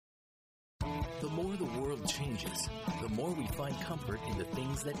The more the world changes, the more we find comfort in the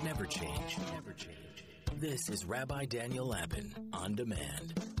things that never change. This is Rabbi Daniel Lapin, On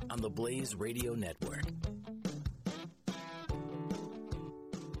Demand, on the Blaze Radio Network.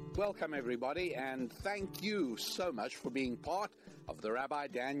 Welcome, everybody, and thank you so much for being part of the Rabbi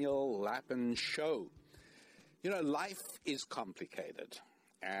Daniel Lapin Show. You know, life is complicated,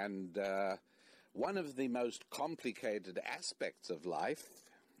 and one of the most complicated aspects of life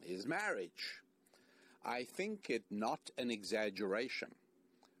is marriage. I think it not an exaggeration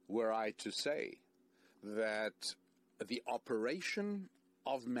were I to say that the operation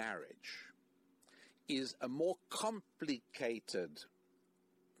of marriage is a more complicated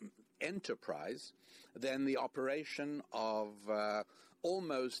enterprise than the operation of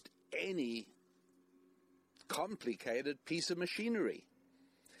almost any complicated piece of machinery.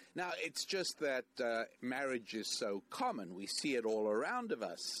 Now, it's just that marriage is so common. We see it all around of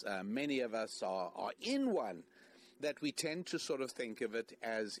us. Many of us are in one, that we tend to sort of think of it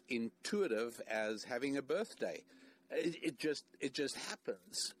as intuitive as having a birthday. It just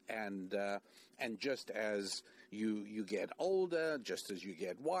happens, and just as you get older, just as you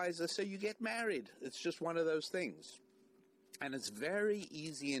get wiser, so you get married. It's just one of those things, and it's very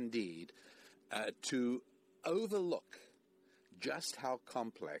easy indeed to overlook just how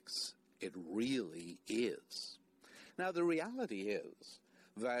complex it really is. Now, the reality is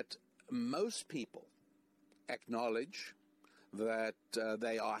that most people acknowledge that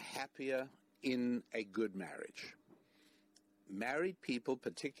they are happier in a good marriage. Married people,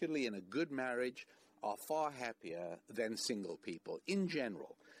 particularly in a good marriage, are far happier than single people in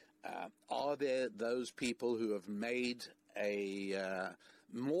general. Are there those people who have made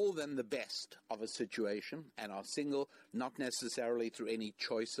more than the best of a situation and are single, not necessarily through any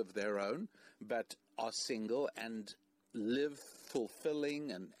choice of their own, but are single and live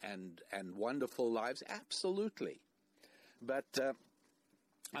fulfilling and wonderful lives? Absolutely. But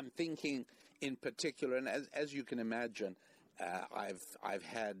I'm thinking in particular, and as you can imagine, I've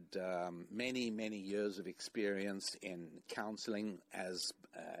had many years of experience in counseling as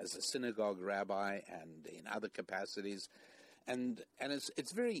a synagogue rabbi and in other capacities, and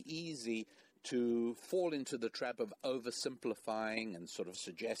it's very easy to fall into the trap of oversimplifying and sort of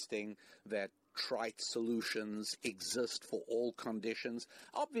suggesting that trite solutions exist for all conditions.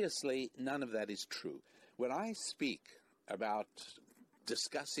 Obviously, none of that is true. When I speak about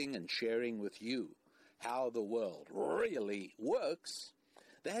discussing and sharing with you how the world really works,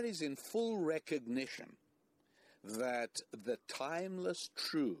 that is in full recognition that the timeless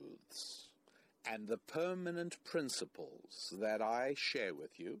truths and the permanent principles that I share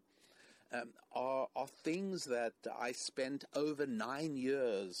with you are things that I spent over 9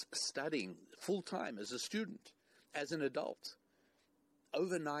 years studying full-time as a student, as an adult.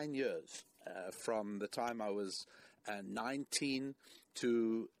 Over 9 years, from the time I was 19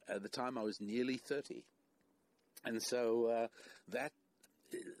 to the time I was nearly 30. And so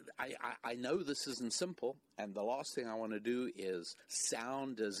I know this isn't simple, and the last thing I want to do is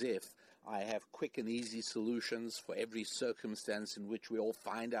sound as if I have quick and easy solutions for every circumstance in which we all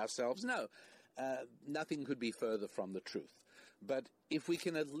find ourselves. No, nothing could be further from the truth. But if we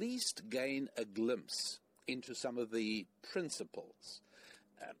can at least gain a glimpse into some of the principles,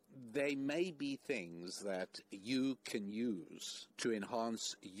 they may be things that you can use to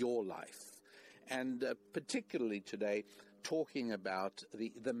enhance your life. And particularly today, talking about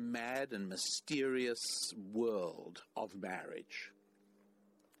the mad and mysterious world of marriage.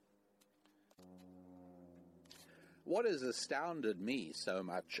 What has astounded me so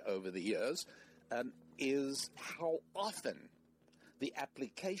much over the years is how often the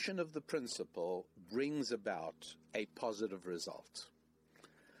application of the principle brings about a positive result.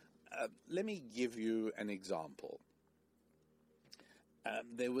 Let me give you an example.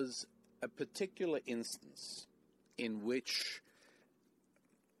 There was a particular instance in which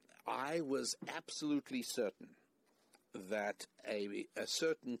I was absolutely certain that a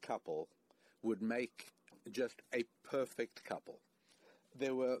certain couple would make just a perfect couple.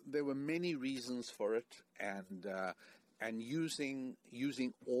 There were many reasons for it, and using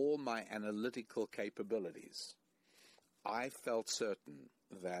all my analytical capabilities, I felt certain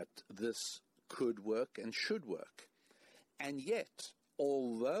that this could work and should work. And yet,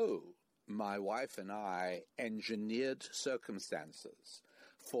 although my wife and I engineered circumstances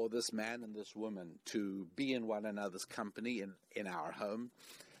for this man and this woman to be in one another's company in our home,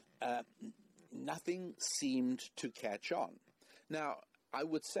 nothing seemed to catch on. Now, I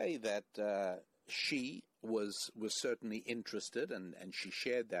would say that she was certainly interested, and she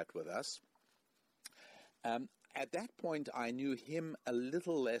shared that with us. At that point, I knew him a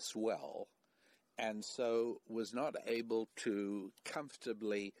little less well, and so was not able to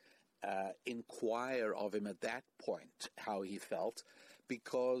comfortably inquire of him at that point how he felt,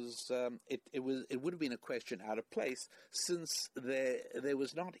 because it would have been a question out of place, since there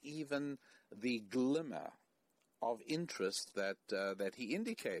was not even the glimmer of interest that he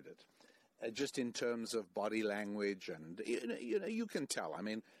indicated, just in terms of body language, and you can tell. I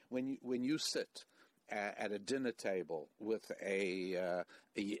mean, when you sit at a dinner table with a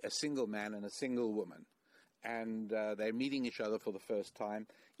single man and a single woman, and they're meeting each other for the first time,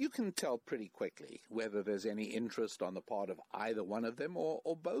 you can tell pretty quickly whether there's any interest on the part of either one of them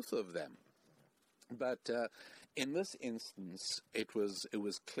or both of them. But in this instance, it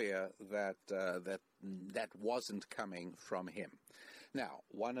was clear that that wasn't coming from him. Now,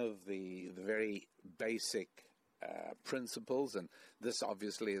 one of the very basic principles, and this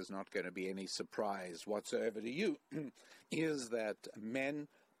obviously is not going to be any surprise whatsoever to you, is that men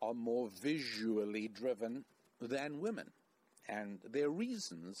are more visually driven than women. And there are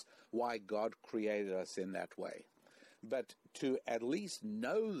reasons why God created us in that way. But to at least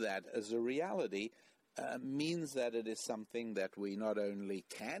know that as a reality means that it is something that we not only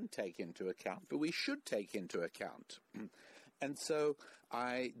can take into account, but we should take into account. And so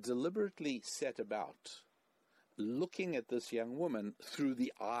I deliberately set about looking at this young woman through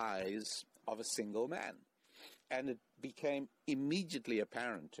the eyes of a single man. And it became immediately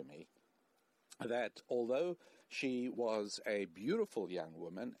apparent to me that although she was a beautiful young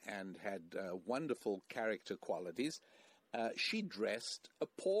woman and had wonderful character qualities, she dressed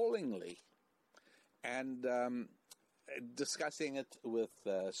appallingly. And discussing it with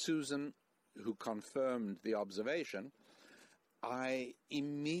Susan, who confirmed the observation, I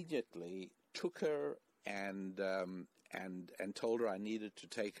immediately took her and told her I needed to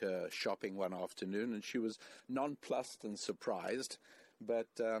take her shopping one afternoon, and she was nonplussed and surprised, but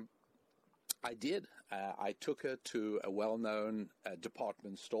I did. I took her to a well-known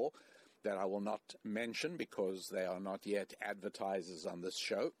department store that I will not mention because they are not yet advertisers on this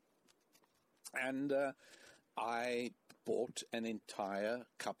show, and I bought an entire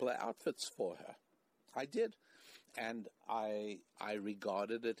couple of outfits for her. I did. And I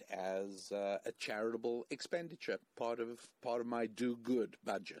regarded it as a charitable expenditure, part of my do-good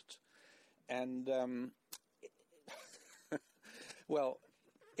budget. And, well,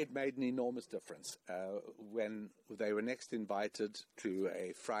 it made an enormous difference. When they were next invited to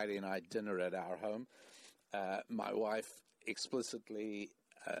a Friday night dinner at our home, my wife explicitly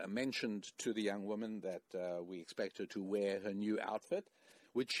mentioned to the young woman that we expect her to wear her new outfit,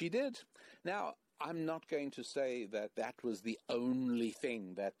 which she did. Now, I'm not going to say that that was the only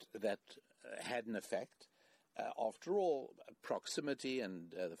thing that had an effect. After all, proximity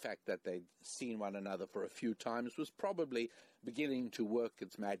and the fact that they'd seen one another for a few times was probably beginning to work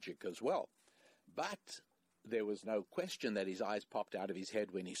its magic as well. But there was no question that his eyes popped out of his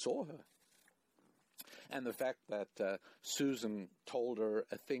head when he saw her. And the fact that Susan told her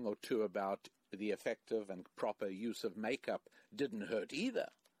a thing or two about the effective and proper use of makeup didn't hurt either.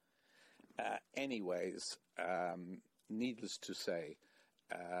 Anyways, needless to say,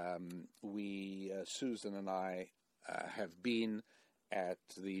 Susan and I, have been at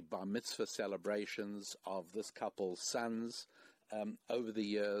the bar mitzvah celebrations of this couple's sons over the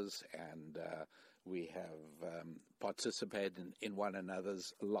years, and we have participated in one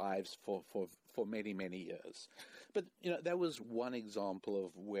another's lives for many, many years. But, that was one example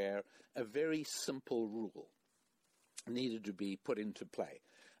of where a very simple rule needed to be put into play.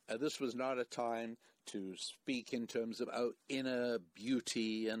 This was not a time to speak in terms of, inner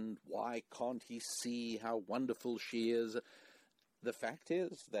beauty and why can't he see how wonderful she is. The fact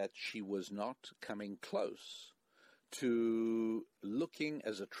is that she was not coming close to looking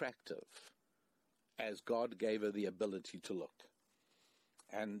as attractive as God gave her the ability to look.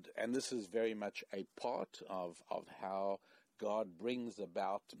 And this is very much a part of how God brings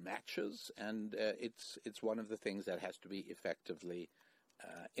about matches, and it's one of the things that has to be effectively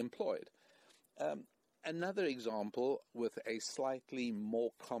employed. Another example with a slightly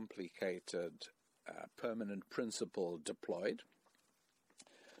more complicated permanent principle deployed.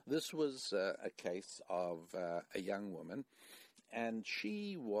 This was a case of a young woman, and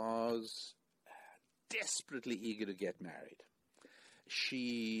she was desperately eager to get married.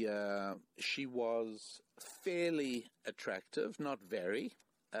 She was fairly attractive, not very,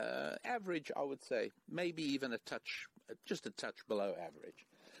 average, I would say, maybe even just a touch below average.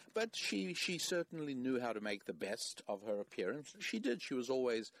 But she certainly knew how to make the best of her appearance. She did. She was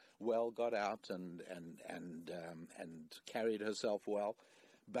always well got out and carried herself well.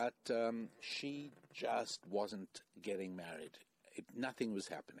 But she just wasn't getting married. Nothing was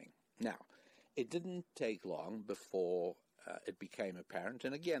happening. Now, it didn't take long before it became apparent,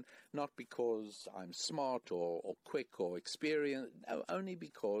 and again, not because I'm smart or quick or experienced, no, only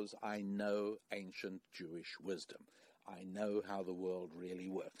because I know ancient Jewish wisdom. I know how the world really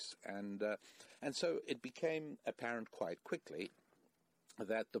works. And so it became apparent quite quickly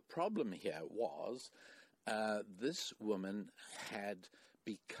that the problem here was this woman had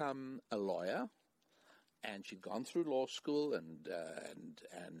become a lawyer, and she'd gone through law school and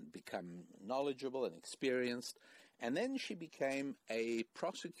become knowledgeable and experienced. And then she became a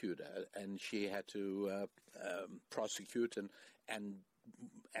prosecutor, and she had to prosecute and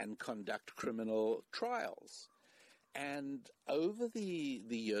conduct criminal trials. And over the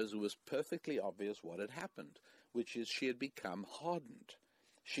years, it was perfectly obvious what had happened, which is she had become hardened.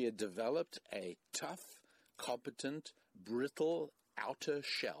 She had developed a tough, competent, brittle outer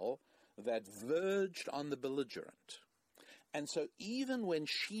shell that verged on the belligerent. And so even when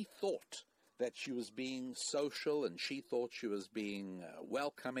she thought that she was being social and she thought she was being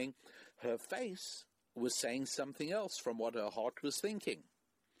welcoming, her face was saying something else from what her heart was thinking.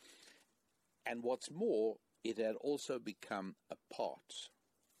 And what's more, it had also become a part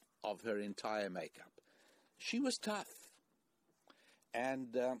of her entire makeup. She was tough.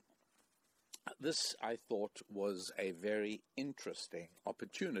 And this, I thought, was a very interesting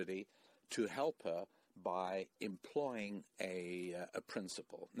opportunity to help her by employing a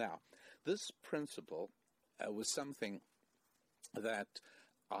principle. Now, this principle was something that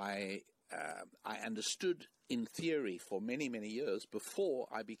I understood in theory for many, many years before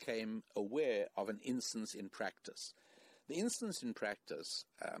I became aware of an instance in practice. The instance in practice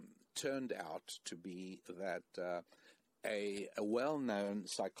turned out to be that a well-known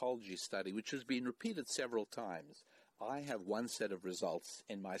psychology study, which has been repeated several times. I have one set of results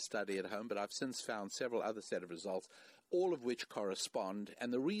in my study at home, but I've since found several other set of results, all of which correspond.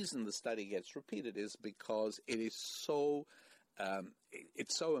 And the reason the study gets repeated is because it is so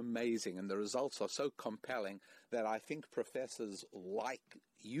it's so amazing, and the results are so compelling that I think professors like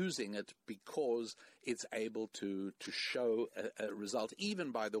using it because it's able to show a result. Even,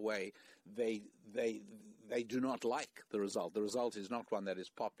 by the way, they do not like the result. The result is not one that is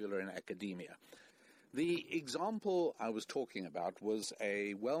popular in academia. The example I was talking about was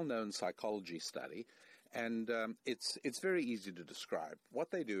a well-known psychology study, and it's very easy to describe.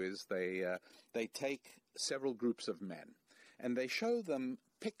 What they do is they take several groups of men, and they show them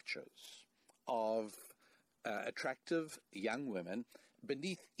pictures of attractive young women.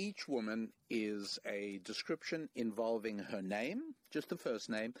 Beneath each woman is a description involving her name, just the first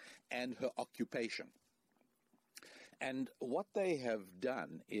name, and her occupation. And what they have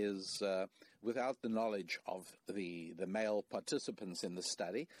done is, without the knowledge of the male participants in the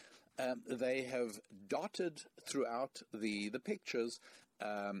study, they have dotted throughout the pictures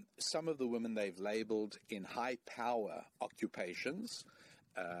some of the women they've labeled in high-power occupations,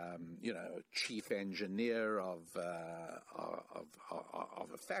 chief engineer of a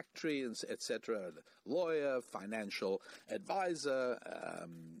factory, etc., lawyer, financial advisor,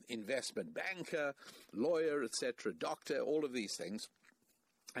 investment banker, lawyer, etc., doctor, all of these things.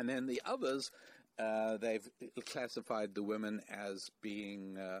 And then the others, they've classified the women as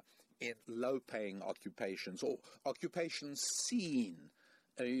being in low-paying occupations, or occupations seen,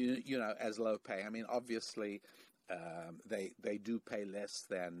 as low pay. I mean, obviously, they do pay less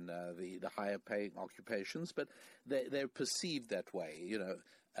than the higher paying occupations, but they're perceived that way.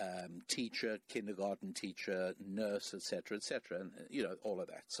 Teacher, kindergarten teacher, nurse, etc., and all of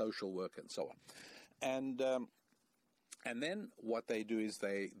that, social work, and so on. And then what they do is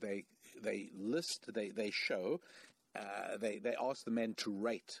they ask the men to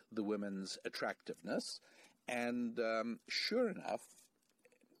rate the women's attractiveness, and sure enough.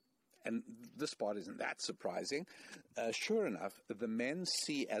 And this part isn't that surprising. Sure enough, the men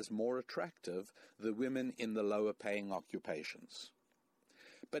see as more attractive the women in the lower-paying occupations.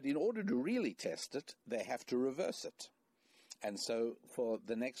 But in order to really test it, they have to reverse it. And so for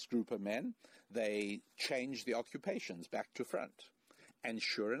the next group of men, they change the occupations back to front. And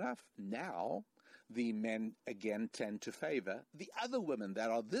sure enough, now the men again tend to favor the other women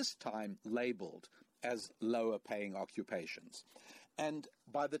that are this time labeled as lower-paying occupations. And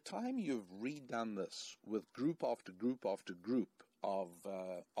by the time you've redone this with group after group after group of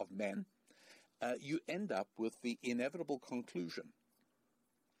men, you end up with the inevitable conclusion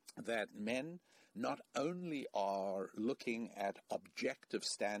that men not only are looking at objective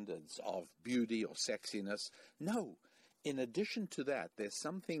standards of beauty or sexiness, no, in addition to that, there's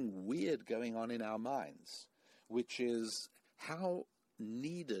something weird going on in our minds, which is how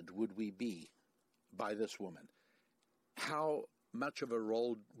needed would we be by this woman? How much of a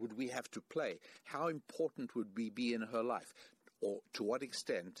role would we have to play? How important would we be in her life? Or to what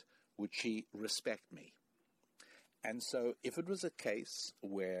extent would she respect me? And so if it was a case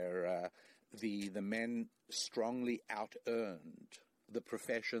where the men strongly out-earned the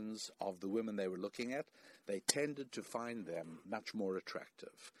professions of the women they were looking at, they tended to find them much more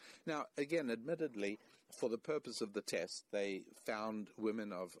attractive. Now, again, admittedly, for the purpose of the test, they found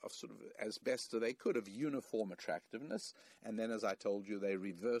women of sort of, as best they could, of uniform attractiveness. And then, as I told you, they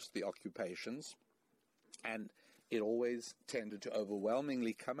reversed the occupations. And it always tended to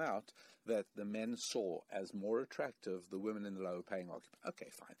overwhelmingly come out that the men saw as more attractive the women in the lower-paying occupation. Okay,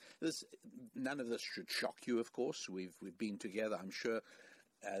 fine. None of this should shock you, of course. We've been together, I'm sure.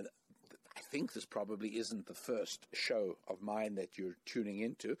 I think this probably isn't the first show of mine that you're tuning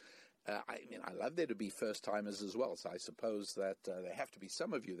into. I love there to be first-timers as well, so I suppose that there have to be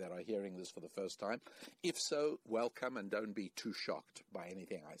some of you that are hearing this for the first time. If so, welcome, and don't be too shocked by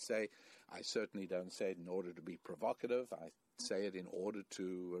anything I say. I certainly don't say it in order to be provocative. I say it in order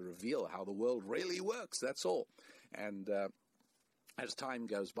to reveal how the world really works, that's all. And as time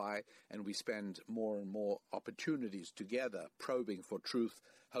goes by and we spend more and more opportunities together probing for truth,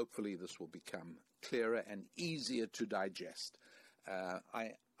 hopefully this will become clearer and easier to digest.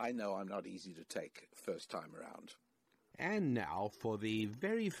 I know I'm not easy to take first time around. And now, for the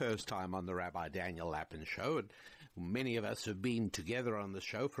very first time on the Rabbi Daniel Lapin Show, and many of us have been together on the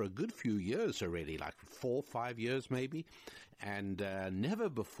show for a good few years already, like 4 or 5 years maybe, and never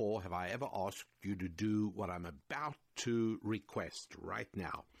before have I ever asked you to do what I'm about to request right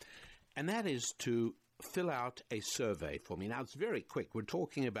now, and that is to fill out a survey for me. Now, it's very quick. We're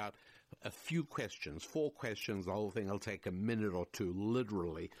talking about a few questions, 4 questions. The whole thing will take a minute or two,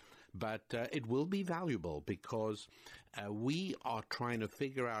 literally. But it will be valuable because we are trying to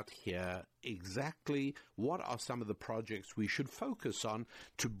figure out here exactly what are some of the projects we should focus on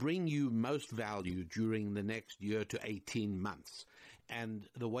to bring you most value during the next year to 18 months. And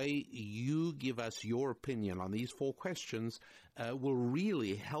the way you give us your opinion on these 4 questions will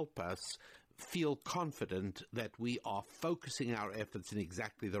really help us feel confident that we are focusing our efforts in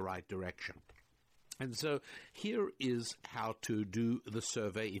exactly the right direction. And so here is how to do the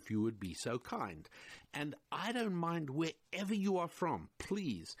survey, if you would be so kind. And I don't mind wherever you are from,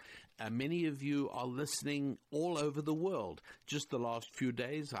 please. Many of you are listening all over the world. Just the last few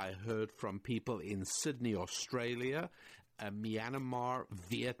days, I heard from people in Sydney, Australia, Myanmar,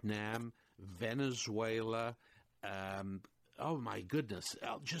 Vietnam, Venezuela, oh, my goodness,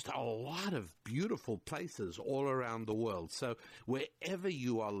 just a lot of beautiful places all around the world. So wherever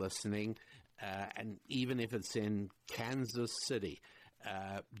you are listening, and even if it's in Kansas City,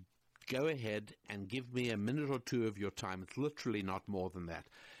 go ahead and give me a minute or two of your time. It's literally not more than that.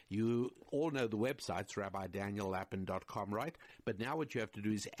 You all know the website's RabbiDanielLapin.com, right? But now what you have to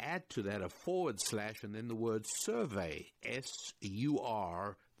do is add to that a / and then the word survey,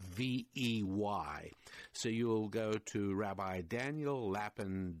 SURVEY. So you'll go to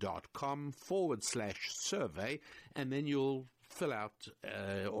RabbiDanielLapin.com / survey, and then you'll fill out,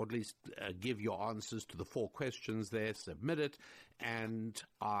 or at least give your answers to the 4 questions there, submit it, and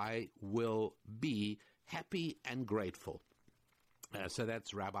I will be happy and grateful. So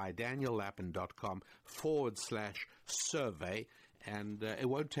that's RabbiDanielLapin.com / survey, and it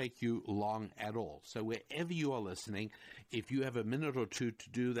won't take you long at all. So wherever you are listening, if you have a minute or two to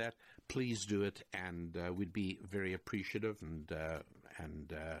do that, please do it, and we'd be very appreciative, and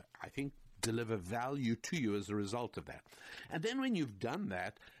I think deliver value to you as a result of that. And then when you've done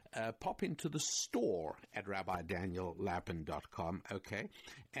that, pop into the store at RabbiDanielLapin.com, okay,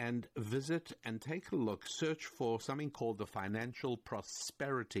 and visit and take a look. Search for something called the Financial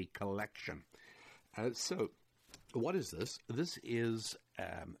Prosperity Collection. So what is this? This is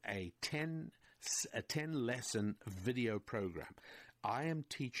a 10-lesson video program. I am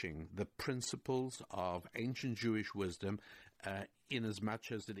teaching the principles of ancient Jewish wisdom in as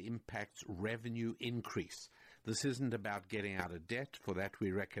much as it impacts revenue increase. This isn't about getting out of debt. For that,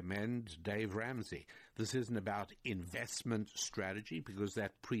 we recommend Dave Ramsey. This isn't about investment strategy, because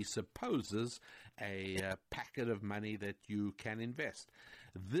that presupposes a packet of money that you can invest.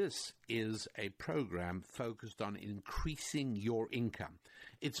 This is a program focused on increasing your income.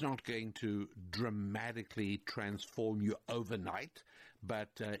 It's not going to dramatically transform you overnight,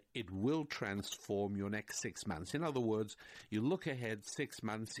 but it will transform your next 6 months. In other words, you look ahead 6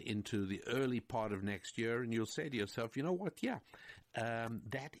 months into the early part of next year, and you'll say to yourself, you know what,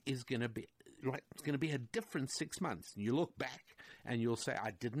 that is going to be right. It's going to be a different 6 months. And you look back, and you'll say, I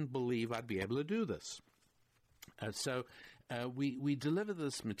didn't believe I'd be able to do this. So We deliver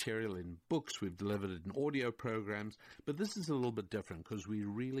this material in books, we've delivered it in audio programs, but this is a little bit different because we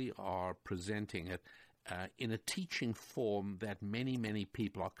really are presenting it in a teaching form that many, many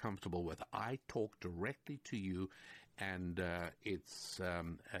people are comfortable with. I talk directly to you, and it's a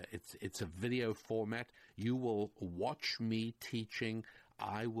video format. You will watch me teaching.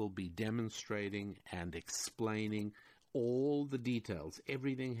 I will be demonstrating and explaining all the details,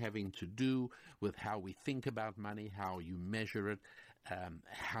 everything having to do with how we think about money, how you measure it,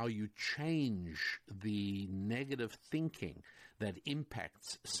 how you change the negative thinking that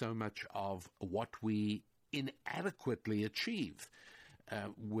impacts so much of what we inadequately achieve.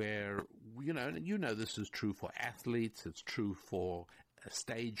 Where, you know this is true for athletes, it's true for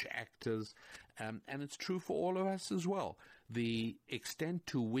stage actors, and it's true for all of us as well. The extent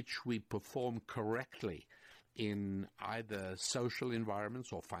to which we perform correctly in either social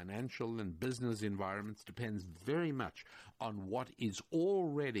environments or financial and business environments depends very much on what is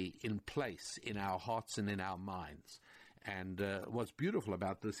already in place in our hearts and in our minds. And what's beautiful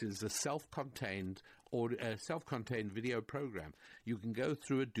about this is a self-contained video program. You can go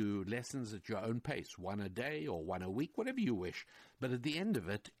through it, do lessons at your own pace, one a day or one a week, whatever you wish. But at the end of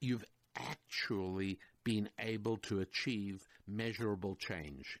it, you've actually been able to achieve measurable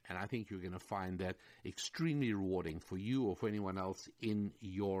change. And I think you're going to find that extremely rewarding for you or for anyone else in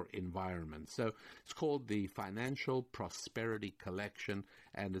your environment. So it's called the Financial Prosperity Collection,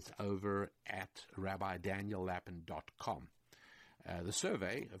 and it's over at RabbiDanielLapin.com. The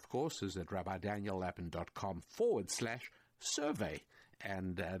survey, of course, is at RabbiDanielLapin.com/survey.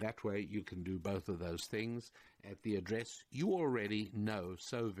 And that way you can do both of those things at the address you already know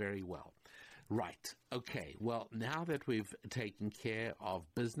so very well. Right. Okay. Well, now that we've taken care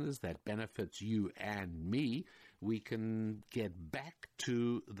of business that benefits you and me, we can get back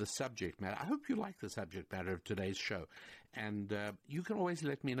to the subject matter. I hope you like the subject matter of today's show. And you can always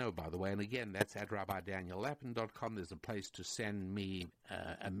let me know, by the way. And again, that's at RabbiDanielLapin.com. There's a place to send me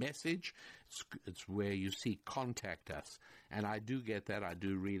a message. It's where you see contact us. And I do get that. I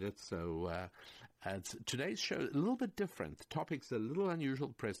do read it. So today's show a little bit different. The topic's a little unusual.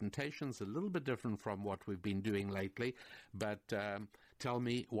 Presentation's a little bit different from what we've been doing lately. But tell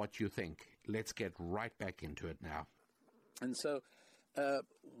me what you think. Let's get right back into it now. And so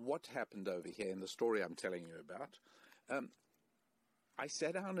what happened over here in the story I'm telling you about, I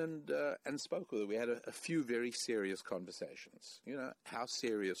sat down and spoke with her. We had a few very serious conversations. You know, how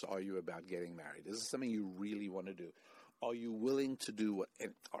serious are you about getting married? Is this something you really want to do? Are you willing to do what?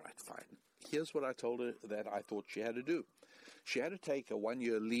 All right, fine. Here's what I told her that I thought she had to do. She had to take a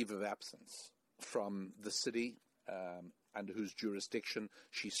 1-year leave of absence from the city under whose jurisdiction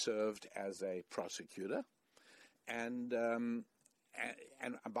she served as a prosecutor. And by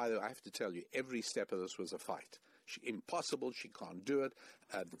the way, I have to tell you, every step of this was a fight. Impossible, she can't do it.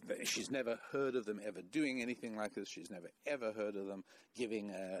 She's never heard of them ever doing anything like this. She's never ever heard of them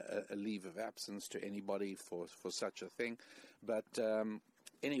giving a leave of absence to anybody for such a thing. But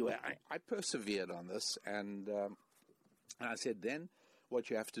anyway, I persevered on this, and I said, then what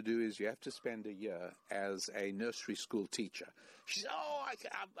you have to do is you have to spend a year as a nursery school teacher. She said,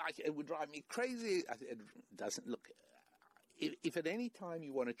 it would drive me crazy. It doesn't look. If at any time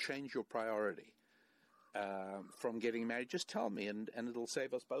you want to change your priority from getting married, just tell me, and it'll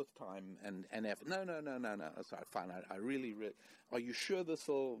save us both time and effort. No. That's right, fine. I really, are you sure this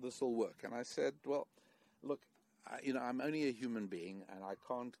will work? And I said, well, look, I'm only a human being, and I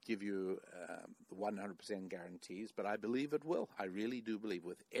can't give you 100% guarantees, but I believe it will. I really do believe,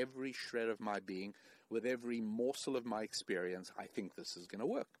 with every shred of my being, with every morsel of my experience, I think this is going to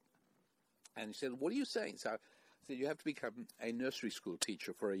work. And she said, what are you saying? So I said, you have to become a nursery school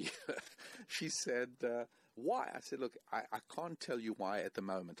teacher for a year. She said, why? I said, look, I can't tell you why at the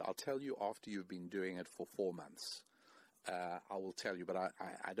moment. I'll tell you after you've been doing it for 4 months. I will tell you, but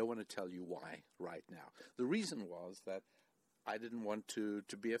I don't want to tell you why right now. The reason was that I didn't want to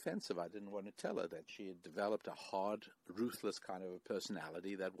be offensive. I didn't want to tell her that she had developed a hard, ruthless kind of a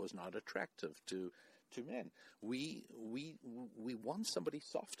personality that was not attractive to men. We want somebody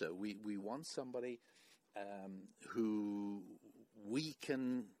softer. We want somebody who we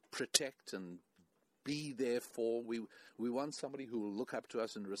can protect and be there for. We want somebody who will look up to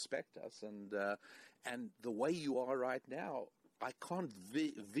us and respect us. And the way you are right now, I can't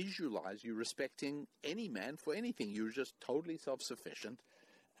visualize you respecting any man for anything. You're just totally self-sufficient.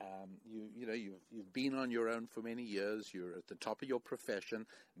 You've been on your own for many years. You're at the top of your profession.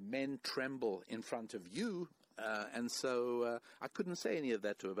 Men tremble in front of you And so I couldn't say any of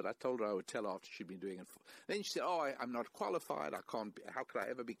that to her, but I told her I would tell her after she'd been doing it. Then she said, I'm not qualified. I can't. How could I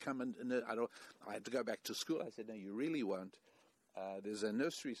ever become a nurse? I had to go back to school. I said, no, you really won't. There's a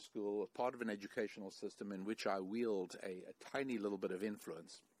nursery school, part of an educational system in which I wield a tiny little bit of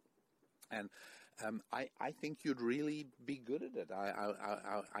influence. And I think you'd really be good at it.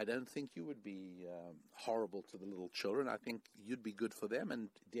 I don't think you would be horrible to the little children. I think you'd be good for them. And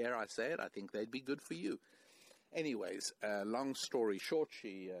dare I say it, I think they'd be good for you. Anyways, long story short,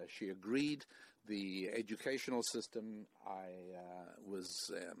 she agreed. The educational system I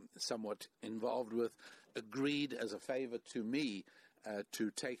was somewhat involved with agreed as a favor to me to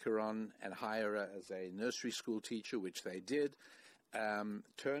take her on and hire her as a nursery school teacher, which they did.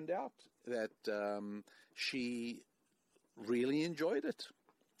 Turned out that she really enjoyed it.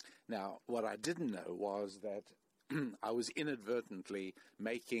 Now, what I didn't know was that I was inadvertently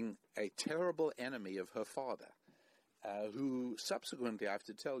making a terrible enemy of her father, who subsequently, I have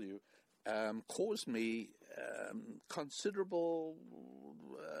to tell you, caused me considerable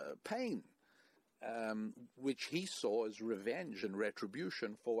pain, which he saw as revenge and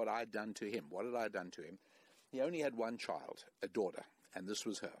retribution for what I'd done to him. What had I done to him? He only had one child, a daughter, and this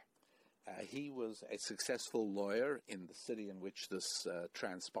was her. He was a successful lawyer in the city in which this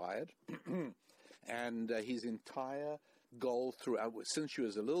transpired, and his entire goal throughout, since she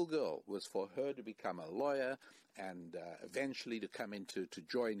was a little girl, was for her to become a lawyer and eventually to come to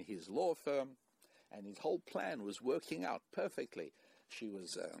join his law firm. And his whole plan was working out perfectly. She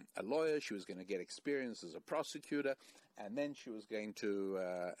was a lawyer. She was going to get experience as a prosecutor, and then she was going to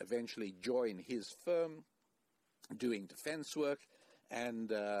eventually join his firm doing defense work,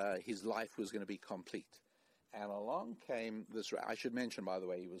 and his life was going to be complete. And along came this. I should mention, by the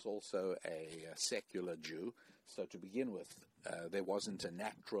way, he was also a secular Jew. So to begin with, there wasn't a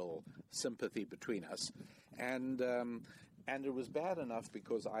natural sympathy between us. And it was bad enough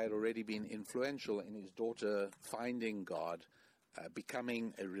because I had already been influential in his daughter finding God,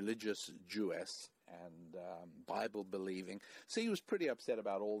 becoming a religious Jewess, and Bible-believing. So he was pretty upset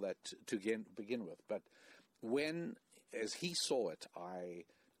about all that to begin with. But when, as he saw it, I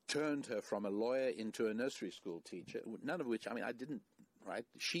turned her from a lawyer into a nursery school teacher, none of which, I didn't, right?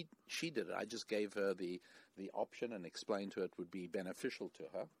 She did it. I just gave her the option and explained to her it would be beneficial to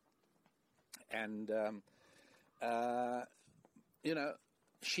her. And,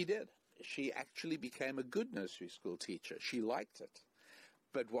 she did. She actually became a good nursery school teacher. She liked it.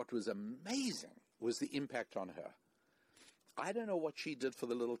 But what was amazing was the impact on her. I don't know what she did for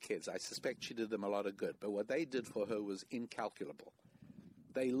the little kids. I suspect she did them a lot of good. But what they did for her was incalculable.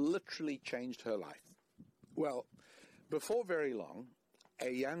 They literally changed her life. Well, before very long,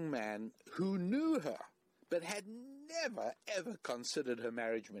 a young man who knew her but had never, ever considered her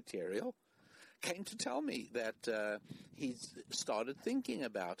marriage material came to tell me that he's started thinking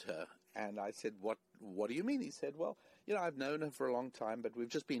about her. And I said, what do you mean? He said, well, I've known her for a long time, but we've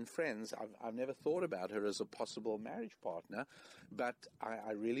just been friends. I've never thought about her as a possible marriage partner, but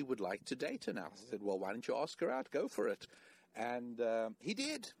I really would like to date her now. I said, well, why don't you ask her out? Go for it. And he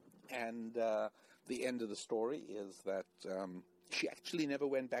did. And the end of the story is that she actually never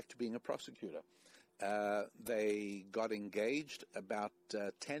went back to being a prosecutor. They got engaged about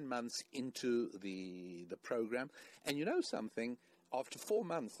 10 months into the program. And you know something? After 4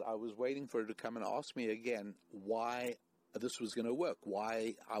 months, I was waiting for her to come and ask me again why this was going to work,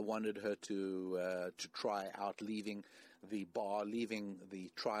 why I wanted her to try out leaving the bar, leaving the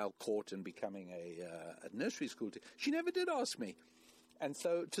trial court and becoming a nursery school teacher. She never did ask me. And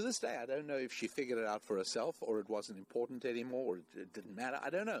so to this day, I don't know if she figured it out for herself or it wasn't important anymore or it didn't matter. I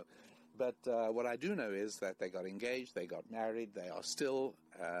don't know. But what I do know is that they got engaged, they got married, they are still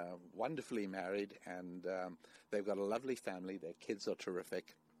wonderfully married, and they've got a lovely family. Their kids are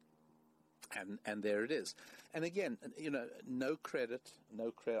terrific. And there it is. And again, no credit.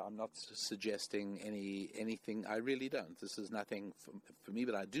 I'm not suggesting anything. I really don't. This is nothing for me,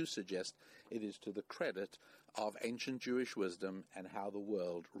 but I do suggest it is to the credit of ancient Jewish wisdom and how the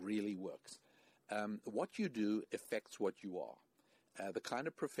world really works. What you do affects what you are. The kind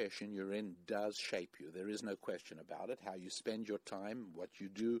of profession you're in does shape you. There is no question about it. How you spend your time, what you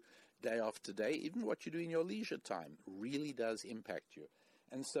do day after day, even what you do in your leisure time really does impact you.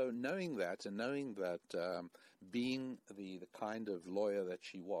 And so knowing that and knowing that being the kind of lawyer that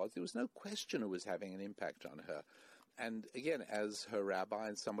she was, there was no question it was having an impact on her. And again, as her rabbi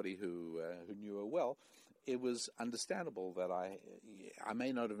and somebody who knew her well, it was understandable that I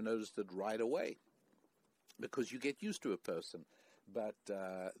may not have noticed it right away because you get used to a person. But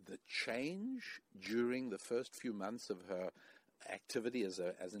the change during the first few months of her activity as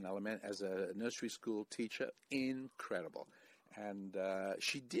a nursery school teacher, incredible. And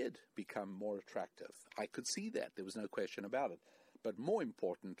she did become more attractive. I could see that. There was no question about it. But more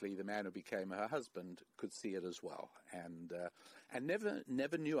importantly, the man who became her husband could see it as well, and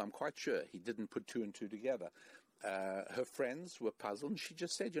never knew. I'm quite sure he didn't put two and two together. Her friends were puzzled, and she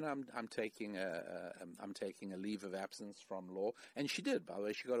just said, I'm taking a leave of absence from law, and she did. By the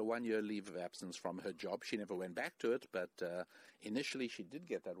way, she got a 1-year leave of absence from her job. She never went back to it, but initially she did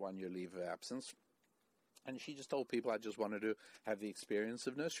get that 1-year leave of absence. And she just told people, I just wanted to have the experience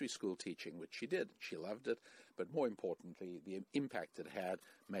of nursery school teaching, which she did. She loved it. But more importantly, the impact it had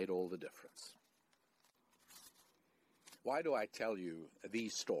made all the difference. Why do I tell you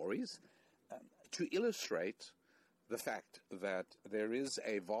these stories? To illustrate the fact that there is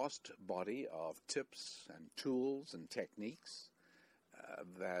a vast body of tips and tools and techniques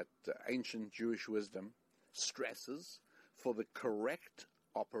that ancient Jewish wisdom stresses for the correct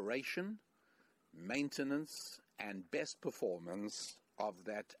operation, maintenance, and best performance of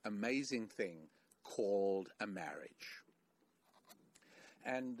that amazing thing called a marriage.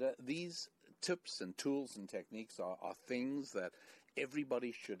 And these tips and tools and techniques are things that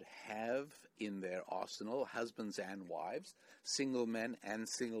everybody should have in their arsenal, husbands and wives, single men and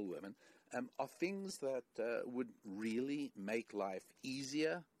single women, are things that would really make life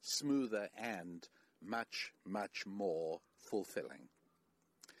easier, smoother, and much, much more fulfilling.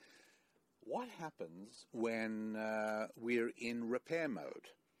 What happens when we're in repair mode,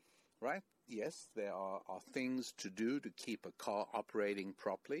 right? Yes, there are things to do to keep a car operating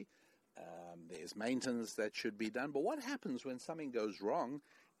properly. There's maintenance that should be done. But what happens when something goes wrong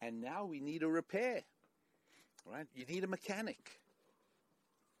and now we need a repair, right? You need a mechanic,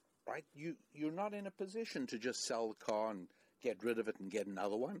 right? You're not in a position to just sell the car and get rid of it and get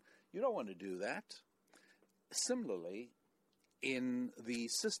another one. You don't want to do that. Similarly, in the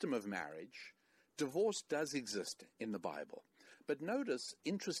system of marriage, divorce does exist in the Bible. But notice,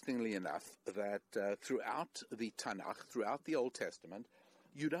 interestingly enough, that throughout the Tanakh, throughout the Old Testament,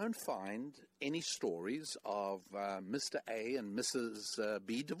 you don't find any stories of Mr. A and Mrs.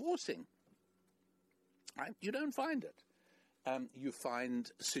 B divorcing. Right? You don't find it. You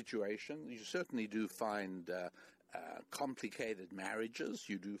find situations, you certainly do find complicated marriages,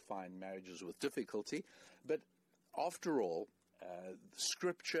 you do find marriages with difficulty, but after all,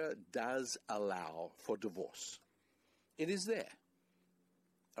 Scripture does allow for divorce. It is there.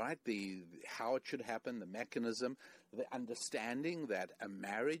 All right, how it should happen, the mechanism, the understanding that a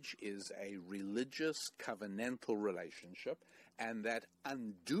marriage is a religious covenantal relationship, and that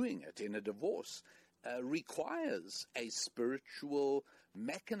undoing it in a divorce requires a spiritual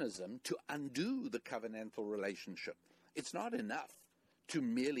mechanism to undo the covenantal relationship. It's not enough to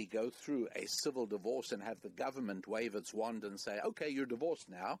merely go through a civil divorce and have the government wave its wand and say, okay, you're divorced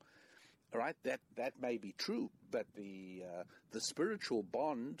now. All right, that may be true, but the spiritual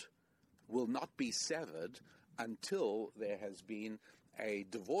bond will not be severed until there has been a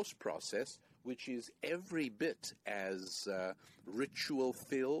divorce process which is every bit as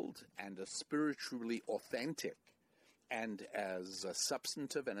ritual-filled and as spiritually authentic and as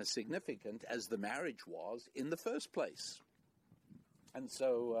substantive and as significant as the marriage was in the first place. And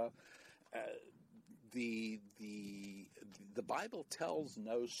so the Bible tells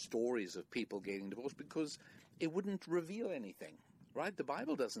no stories of people getting divorced because it wouldn't reveal anything, right? The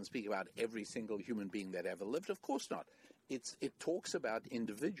Bible doesn't speak about every single human being that ever lived. Of course not. It talks about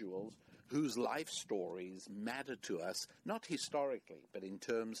individuals whose life stories matter to us, not historically, but in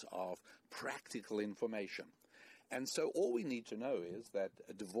terms of practical information. And so all we need to know is that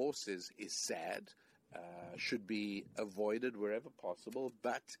a divorce is sad, should be avoided wherever possible,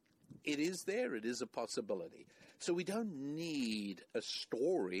 but it is there. It is a possibility. So we don't need a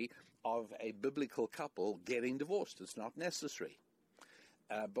story of a biblical couple getting divorced. It's not necessary.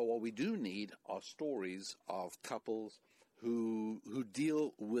 But what we do need are stories of couples who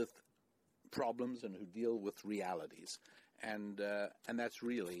deal with problems and who deal with realities. And that's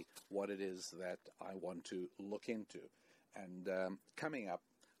really what it is that I want to look into. And coming up,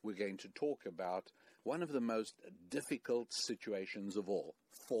 we're going to talk about one of the most difficult situations of all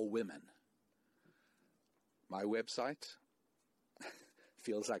for women. My website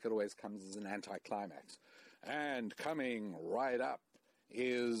feels like it always comes as an anticlimax. And coming right up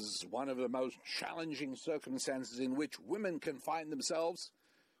is one of the most challenging circumstances in which women can find themselves.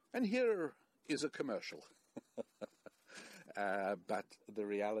 And here is a commercial. But the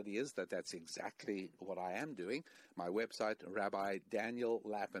reality is that that's exactly what I am doing. My website,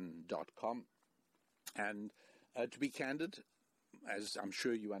 RabbiDanielLapin.com. And to be candid, as I'm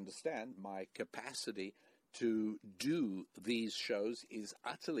sure you understand, my capacity to do these shows is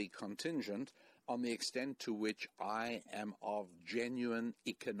utterly contingent on the extent to which I am of genuine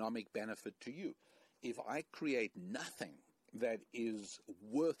economic benefit to you. If I create nothing that is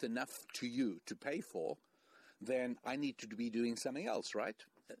worth enough to you to pay for, then I need to be doing something else, right?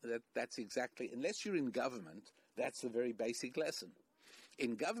 That's exactly, unless you're in government, that's the very basic lesson.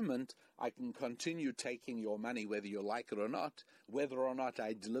 In government, I can continue taking your money whether you like it or not, whether or not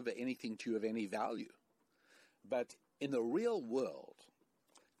I deliver anything to you of any value. But in the real world,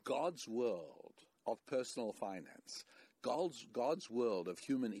 God's world of personal finance, God's world of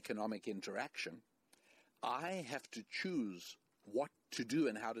human economic interaction, I have to choose what to do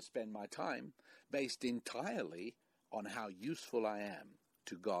and how to spend my time based entirely on how useful I am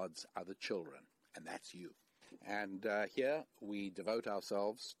to God's other children, and that's you. And here we devote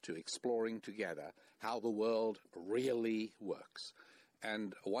ourselves to exploring together how the world really works.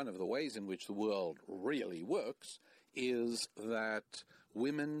 And one of the ways in which the world really works is that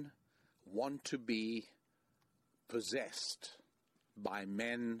women want to be possessed by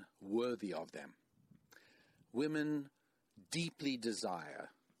men worthy of them. Women deeply desire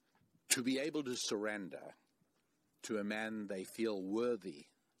to be able to surrender to a man they feel worthy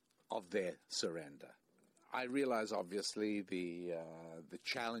of their surrender. I realize, obviously, the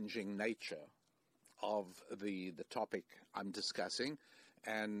challenging nature of the topic I'm discussing,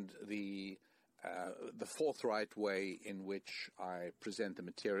 and the forthright way in which I present the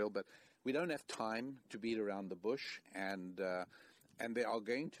material. But we don't have time to beat around the bush, and there are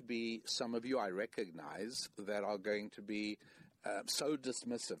going to be some of you, I recognize, that are going to be so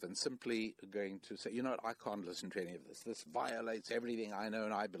dismissive and simply going to say, you know what, I can't listen to any of this. This violates everything I know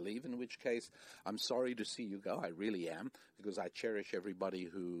and I believe, in which case I'm sorry to see you go. I really am, because I cherish everybody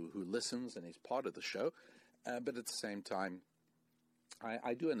who listens and is part of the show. But at the same time,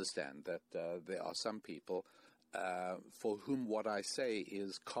 I do understand that there are some people for whom what I say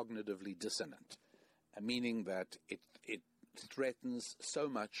is cognitively dissonant, meaning that it threatens so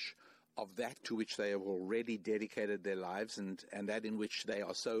much of that to which they have already dedicated their lives, and that in which they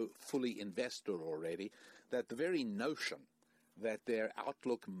are so fully invested already, that the very notion that their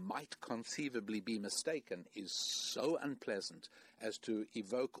outlook might conceivably be mistaken is so unpleasant as to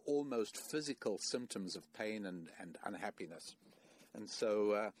evoke almost physical symptoms of pain and unhappiness. And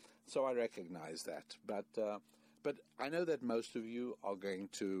so I recognize that. But I know that most of you are going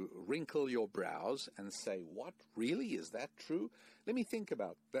to wrinkle your brows and say, what, really? Is that true? Let me think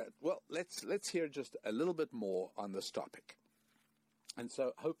about that. Well, let's hear just a little bit more on this topic. And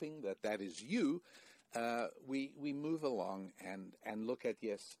so, hoping that is you, we move along and look at,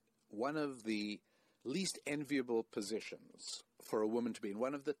 yes, one of the least enviable positions for a woman to be in,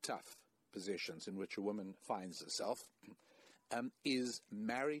 one of the tough positions in which a woman finds herself, is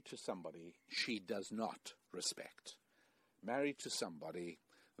married to somebody she does not respect, married to somebody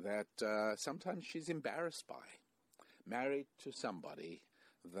that sometimes she's embarrassed by, married to somebody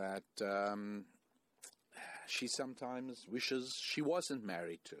that she sometimes wishes she wasn't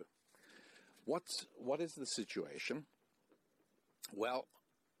married to. What is the situation? Well,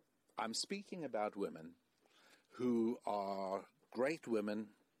 I'm speaking about women who are great women,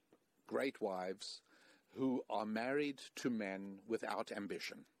 great wives, who are married to men without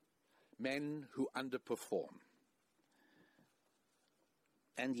ambition, men who underperform.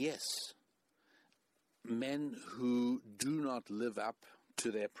 And yes, men who do not live up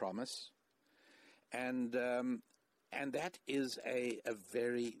to their promise. And that is a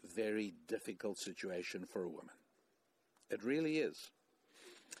very, very difficult situation for a woman. It really is.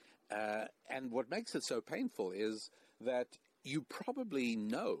 And what makes it so painful is that you probably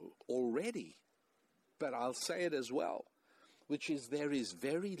know already, but I'll say it as well, which is there is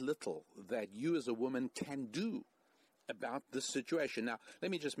very little that you as a woman can do about this situation. Now,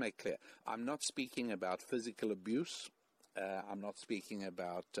 let me just make clear. I'm not speaking about physical abuse. I'm not speaking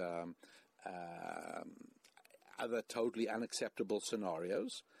about other totally unacceptable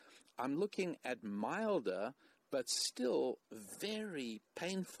scenarios. I'm looking at milder but still very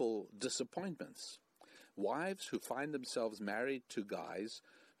painful disappointments. Wives who find themselves married to guys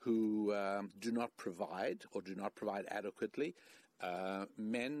who do not provide or do not provide adequately,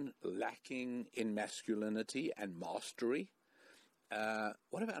 men lacking in masculinity and mastery.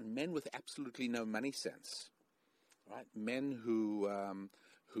 What about men with absolutely no money sense? Right? Men who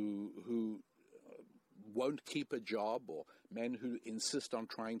won't keep a job, or men who insist on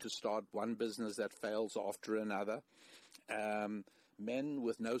trying to start one business that fails after another. Men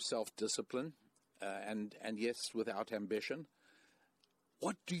with no self-discipline, and yes, without ambition.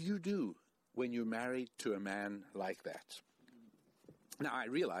 What do you do when you're married to a man like that? Now, I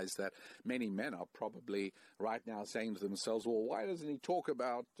realize that many men are probably right now saying to themselves, well, why doesn't he talk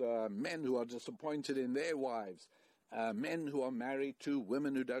about men who are disappointed in their wives, men who are married to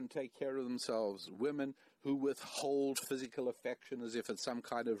women who don't take care of themselves, women who withhold physical affection as if it's some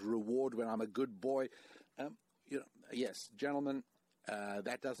kind of reward when I'm a good boy? Yes, gentlemen,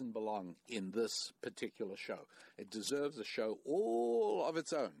 that doesn't belong in this particular show. It deserves a show all of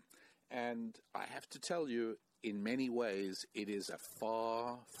its own. And I have to tell you, in many ways, it is a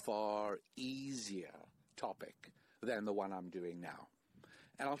far, far easier topic than the one I'm doing now.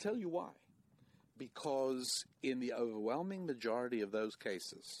 And I'll tell you why. Because in the overwhelming majority of those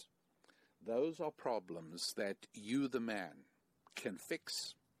cases, those are problems that you, the man, can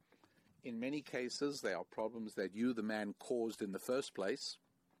fix. In many cases, they are problems that you, the man, caused in the first place.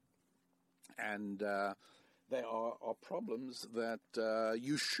 And they are problems that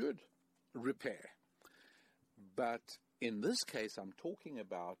you should repair. But in this case, I'm talking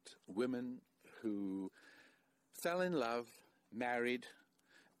about women who fell in love, married,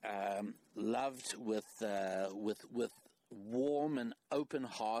 loved with warm and open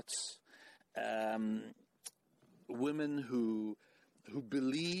hearts, women who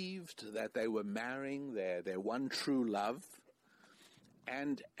believed that they were marrying their one true love,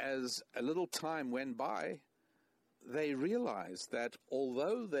 and as a little time went by, they realized that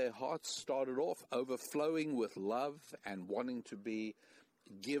although their hearts started off overflowing with love and wanting to be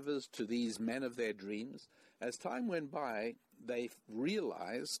givers to these men of their dreams, as time went by, they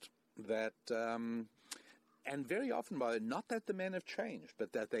realized that, and very often by not that the men have changed,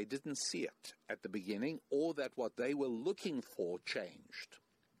 but that they didn't see it at the beginning, or that what they were looking for changed.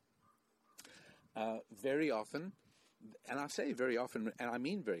 Very often, and I say very often, and I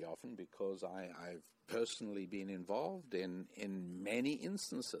mean very often, because I've personally been involved in many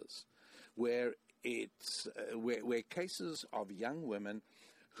instances where where cases of young women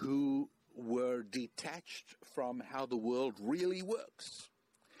who were detached from how the world really works,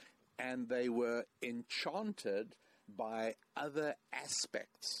 and they were enchanted by other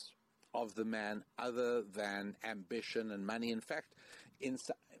aspects of the man other than ambition and money. In fact,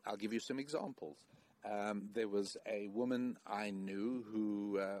 I'll give you some examples. There was a woman I knew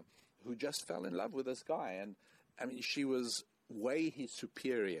who just fell in love with this guy, and I mean, she was way his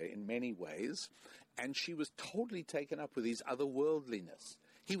superior in many ways, and she was totally taken up with his otherworldliness.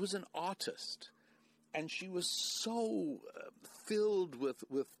 He was an artist, and she was so filled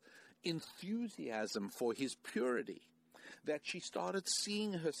with enthusiasm for his purity that she started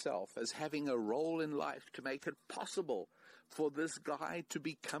seeing herself as having a role in life to make it possible for this guy to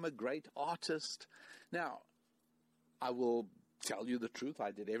become a great artist. Now, I will tell you the truth.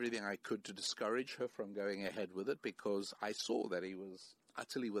 I did everything I could to discourage her from going ahead with it, because I saw that he was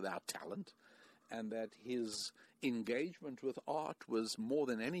utterly without talent, and that his engagement with art was more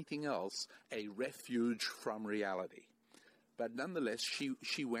than anything else a refuge from reality. But nonetheless,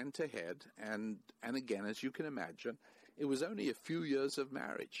 she went ahead, and again, as you can imagine, it was only a few years of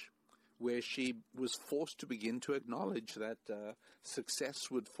marriage where she was forced to begin to acknowledge that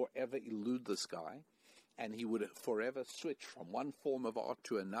success would forever elude this guy, and he would forever switch from one form of art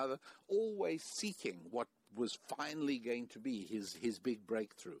to another, always seeking what was finally going to be his big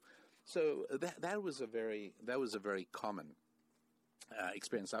breakthrough. So that was a very common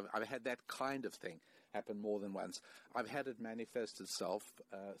experience. I've had that kind of thing happen more than once. I've had it manifest itself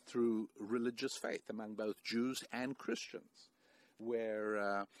through religious faith among both Jews and Christians,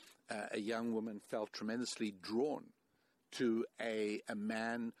 where a young woman felt tremendously drawn to a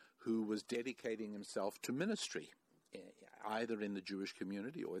man who was dedicating himself to ministry, either in the Jewish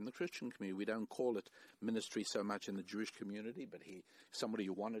community or in the Christian community. We don't call it ministry so much in the Jewish community, but somebody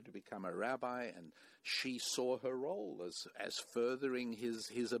who wanted to become a rabbi, and she saw her role as furthering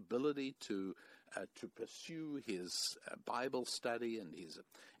his ability to pursue his Bible study and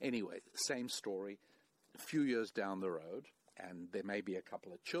anyway, same story. A few years down the road, and there may be a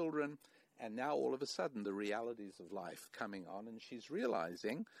couple of children, and now all of a sudden the realities of life coming on, and she's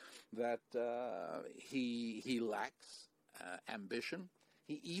realizing that he lacks ambition.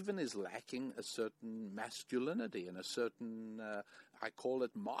 He even is lacking a certain masculinity and a certain, I call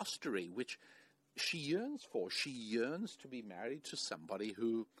it mastery, which she yearns for. She yearns to be married to somebody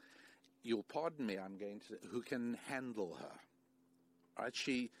who, you'll pardon me, who can handle her. Right?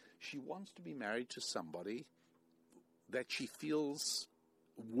 She wants to be married to somebody that she feels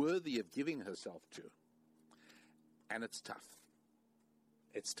worthy of giving herself to. And it's tough.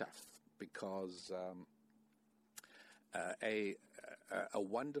 It's tough because a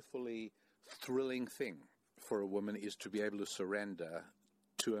wonderfully thrilling thing for a woman is to be able to surrender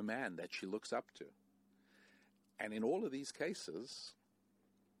to a man that she looks up to. And in all of these cases,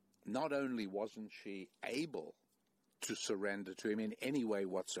 not only wasn't she able to surrender to him in any way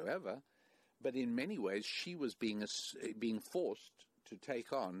whatsoever, but in many ways she was being forced to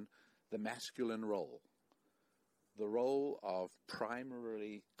take on the masculine role, the role of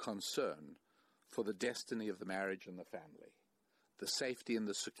primary concern for the destiny of the marriage and the family, the safety and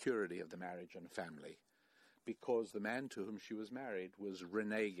the security of the marriage and family, because the man to whom she was married was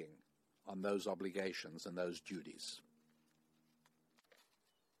reneging on those obligations and those duties.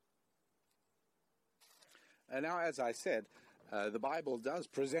 And now, as I said, the Bible does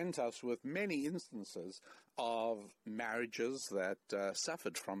present us with many instances of marriages that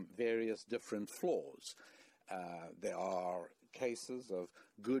suffered from various different flaws. There are cases of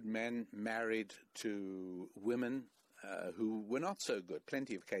good men married to women who were not so good,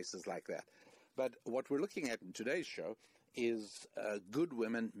 plenty of cases like that. But what we're looking at in today's show is good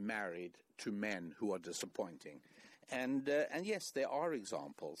women married to men who are disappointing. And yes, there are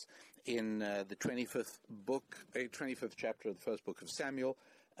examples. In the 25th chapter of the first book of Samuel,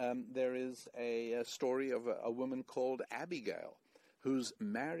 there is a story of a woman called Abigail, who's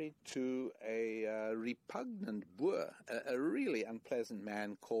married to a repugnant boor, a really unpleasant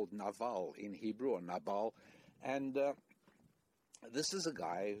man called Nabal in Hebrew, or Nabal. And this is a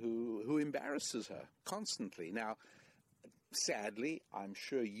guy who embarrasses her constantly. Now, sadly, I'm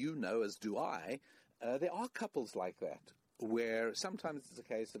sure you know, as do I, there are couples like that, where sometimes it's a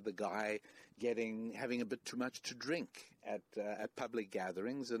case of the guy having a bit too much to drink at public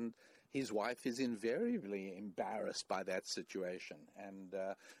gatherings, and his wife is invariably embarrassed by that situation. And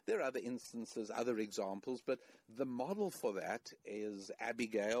there are other instances, other examples, but the model for that is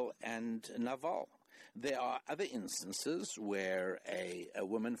Abigail and Nabal. There are other instances where a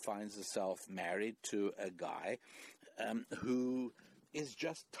woman finds herself married to a guy who is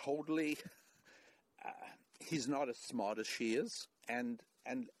just totally... he's not as smart as she is, and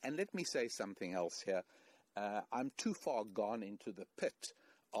let me say something else here. I'm too far gone into the pit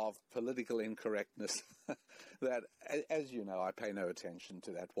of political incorrectness that, as you know, I pay no attention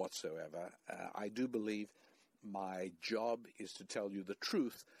to that whatsoever. I do believe my job is to tell you the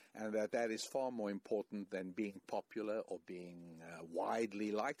truth, and that is far more important than being popular or being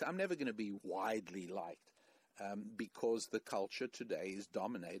widely liked. I'm never going to be widely liked because the culture today is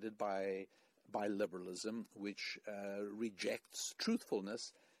dominated by liberalism, which rejects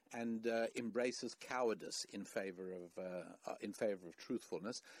truthfulness and embraces cowardice in favor of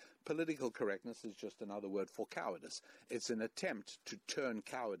truthfulness. Political correctness is just another word for cowardice. It's an attempt to turn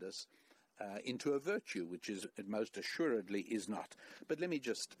cowardice into a virtue, which it most assuredly is not. But let me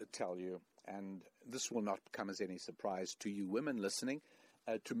just tell you, and this will not come as any surprise to you women listening.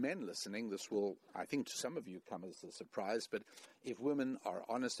 To men listening, this will, I think, to some of you come as a surprise, but if women are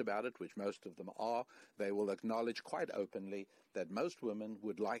honest about it, which most of them are, they will acknowledge quite openly that most women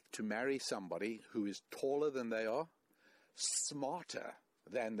would like to marry somebody who is taller than they are, smarter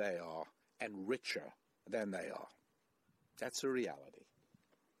than they are, and richer than they are. That's a reality.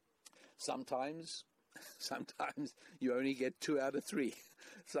 Sometimes you only get 2 out of 3.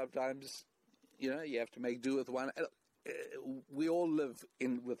 Sometimes, you have to make do with one. We all live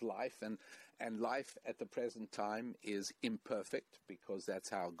with life, and life at the present time is imperfect because that's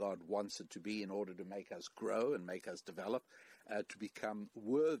how God wants it to be in order to make us grow and make us develop, to become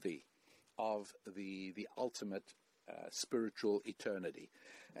worthy of the ultimate spiritual eternity.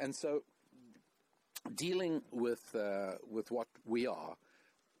 And so, dealing with what we are,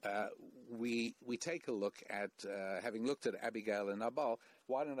 we take a look at, having looked at Abigail and Nabal,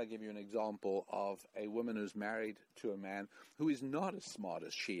 why don't I give you an example of a woman who's married to a man who is not as smart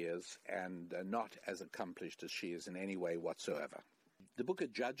as she is and not as accomplished as she is in any way whatsoever. The book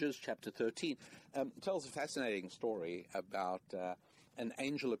of Judges, chapter 13, tells a fascinating story about an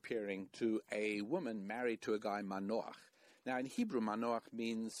angel appearing to a woman married to a guy, Manoach. Now, in Hebrew, Manoach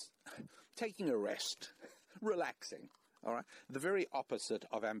means taking a rest, relaxing. All right, the very opposite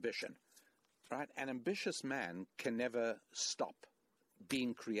of ambition, right? An ambitious man can never stop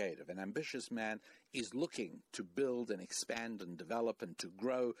being creative. An ambitious man is looking to build and expand and develop and to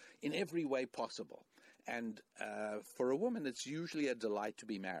grow in every way possible. And for a woman, it's usually a delight to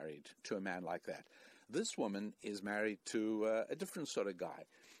be married to a man like that. This woman is married to a different sort of guy.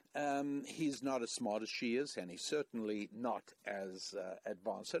 He's not as smart as she is, and he's certainly not as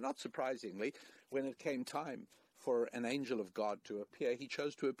advanced. So not surprisingly, when it came time for an angel of God to appear, he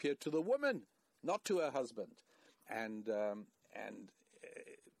chose to appear to the woman, not to her husband. And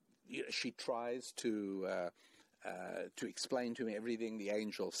she tries to explain to him everything the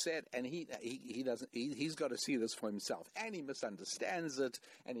angel said, and he doesn't. He's got to see this for himself, and he misunderstands it,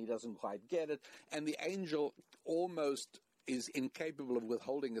 and he doesn't quite get it. And the angel almost is incapable of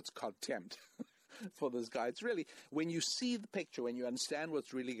withholding its contempt for this guy. It's really, when you see the picture, when you understand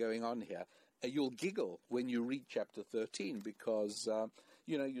what's really going on here, you'll giggle when you read chapter 13 because,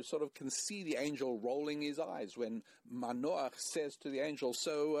 you sort of can see the angel rolling his eyes when Manoach says to the angel,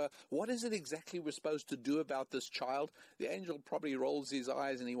 so what is it exactly we're supposed to do about this child? The angel probably rolls his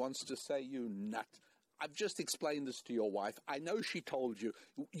eyes and he wants to say, you nut. I've just explained this to your wife. I know she told you.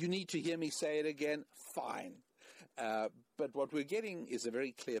 You need to hear me say it again? Fine. But what we're getting is a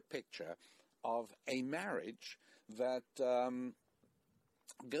very clear picture of a marriage that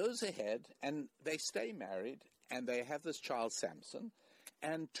goes ahead and they stay married and they have this child, Samson.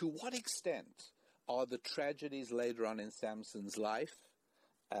 And to what extent are the tragedies later on in Samson's life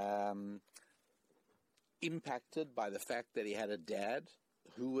impacted by the fact that he had a dad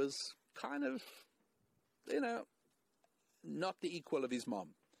who was kind of, not the equal of his mom?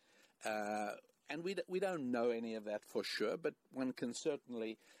 And we don't know any of that for sure, but one can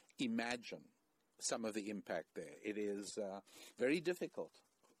certainly imagine some of the impact there. It is very difficult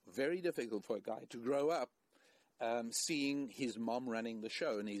for a guy to grow up seeing his mom running the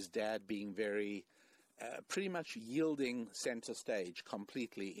show and his dad being very, pretty much yielding center stage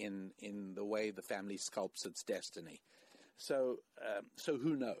completely in the way the family sculpts its destiny. So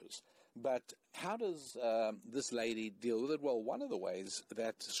who knows? But how does this lady deal with it? Well, one of the ways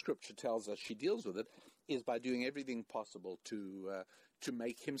that Scripture tells us she deals with it is by doing everything possible to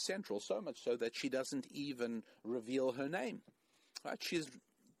make him central, so much so that she doesn't even reveal her name. Right? She's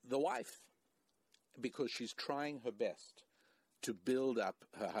the wife because she's trying her best to build up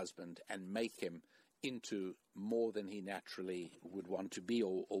her husband and make him into more than he naturally would want to be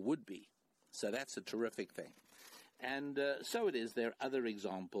or would be. So that's a terrific thing. And so it is. There are other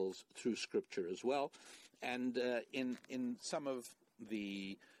examples through Scripture as well. And in some of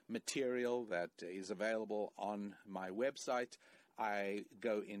the material that is available on my website, I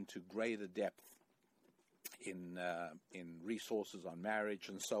go into greater depth in resources on marriage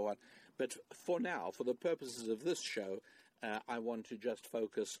and so on. But for now, for the purposes of this show, I want to just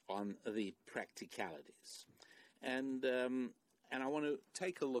focus on the practicalities. And I want to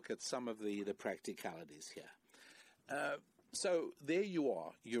take a look at some of the practicalities here. So there you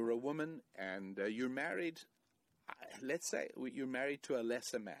are. You're a woman and you're married. Let's say you're married to a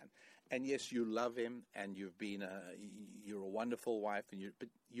lesser man. And yes, you love him and you're a wonderful wife, but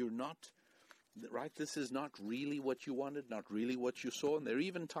you're not, right? This is not really what you wanted, not really what you saw. And there are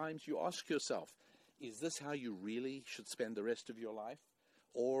even times you ask yourself, is this how you really should spend the rest of your life?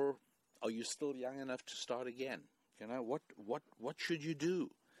 Or are you still young enough to start again? What should you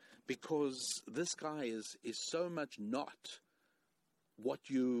do? Because this guy is so much not what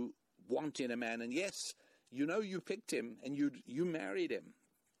you want in a man. And yes, you picked him and you married him.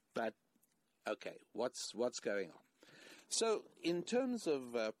 But, okay, what's going on? So in terms of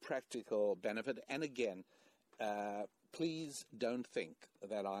practical benefit, and again, please don't think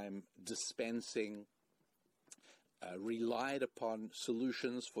that I'm dispensing relied upon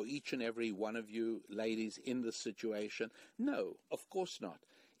solutions for each and every one of you ladies in this situation. No, of course not.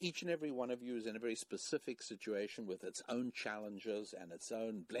 Each and every one of you is in a very specific situation with its own challenges and its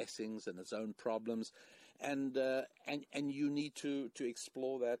own blessings and its own problems. And you need to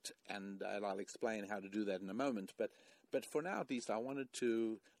explore that, and I'll explain how to do that in a moment. But for now, at least, I wanted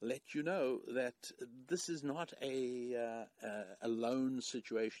to let you know that this is not a lone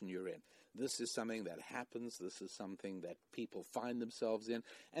situation you're in. This is something that happens. This is something that people find themselves in.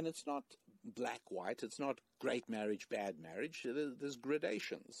 And it's not black-white. It's not great marriage, bad marriage. There's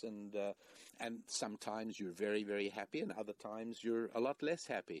gradations. And sometimes you're very, very happy, and other times you're a lot less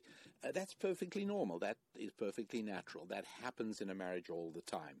happy. That's perfectly normal. That is perfectly natural. That happens in a marriage all the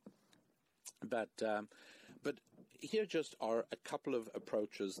time. But here just are a couple of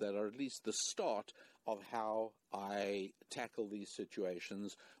approaches that are at least the start of how I tackle these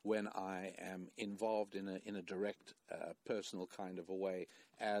situations when I am involved in a direct personal kind of a way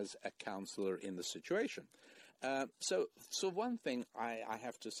as a counselor in the situation. So one thing I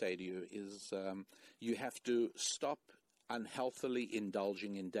have to say to you is you have to stop unhealthily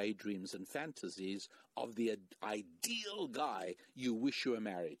indulging in daydreams and fantasies of the ideal guy you wish you were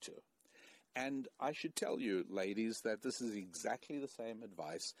married to. And I should tell you, ladies, that this is exactly the same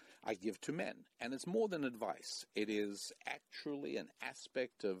advice I give to men. And it's more than advice. It is actually an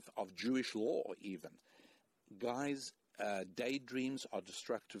aspect of Jewish law, even. Guys, daydreams are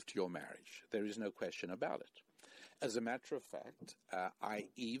destructive to your marriage. There is no question about it. As a matter of fact, I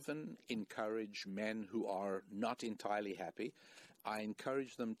even encourage men who are not entirely happy, I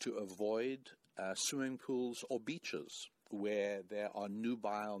encourage them to avoid swimming pools or beaches where there are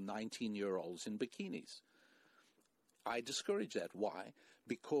nubile 19-year-olds in bikinis. I discourage that. Why?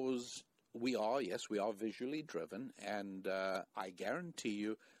 Because we are visually driven, and I guarantee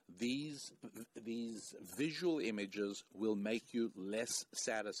you these visual images will make you less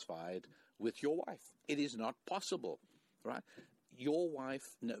satisfied with your wife. It is not possible, right? Your wife,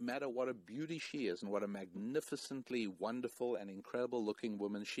 no matter what a beauty she is and what a magnificently wonderful and incredible looking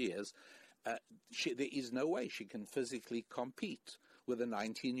woman she is, there is no way she can physically compete with a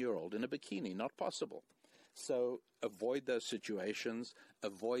 19-year-old in a bikini. Not possible. So avoid those situations,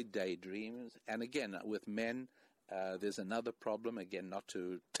 avoid daydreams. And again, with men, there's another problem, again, not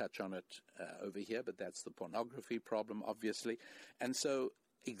to touch on it over here, but that's the pornography problem, obviously. And so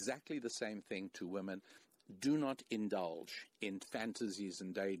exactly the same thing to women. Do not indulge in fantasies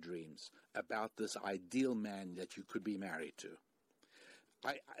and daydreams about this ideal man that you could be married to.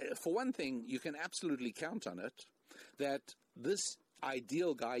 For one thing, you can absolutely count on it that this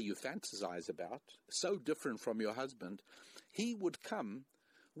ideal guy you fantasize about, so different from your husband, he would come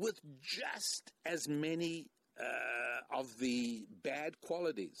with just as many of the bad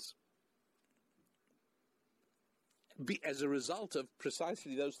qualities as a result of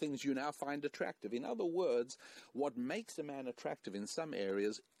precisely those things you now find attractive. In other words, what makes a man attractive in some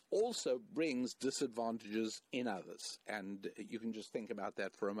areas also brings disadvantages in others. And you can just think about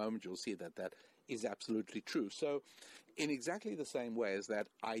that for a moment. You'll see that that is absolutely true. So in exactly the same way as that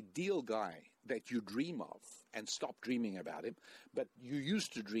ideal guy that you dream of and stop dreaming about him, but you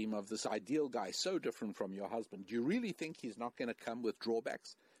used to dream of this ideal guy so different from your husband, do you really think he's not going to come with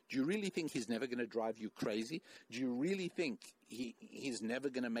drawbacks? Do you really think he's never going to drive you crazy? Do you really think he's never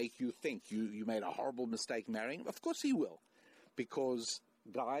going to make you think you made a horrible mistake marrying him? Of course he will, because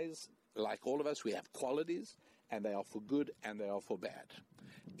guys, like all of us, we have qualities, and they are for good and they are for bad.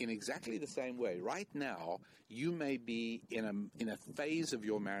 In exactly the same way, right now, you may be in a phase of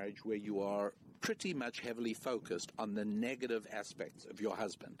your marriage where you are pretty much heavily focused on the negative aspects of your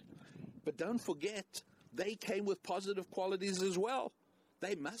husband. But don't forget, they came with positive qualities as well.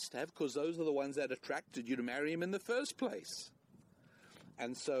 They must have, because those are the ones that attracted you to marry him in the first place.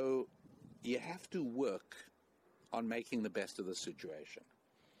 And so you have to work on making the best of the situation,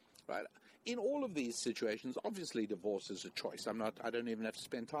 right? In all of these situations, obviously divorce is a choice. I don't even have to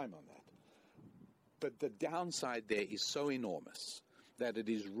spend time on that. But the downside there is so enormous that it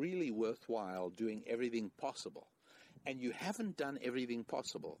is really worthwhile doing everything possible. And you haven't done everything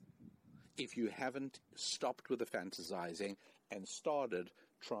possible if you haven't stopped with the fantasizing and started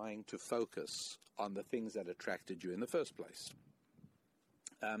trying to focus on the things that attracted you in the first place.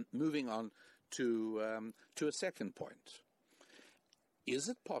 Moving on to a second point. Is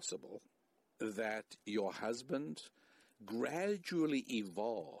it possible that your husband gradually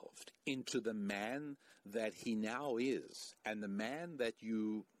evolved into the man that he now is, and the man that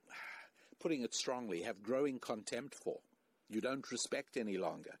you, putting it strongly, have growing contempt for, you don't respect any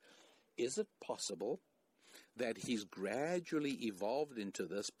longer? Is it possible that he's gradually evolved into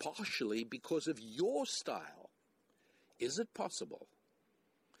this partially because of your style? Is it possible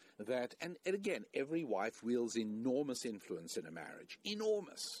that, and again, every wife wields enormous influence in a marriage,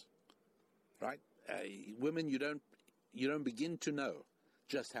 enormous, right? Women, you don't begin to know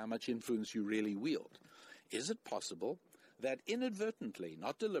just how much influence you really wield. Is it possible that inadvertently,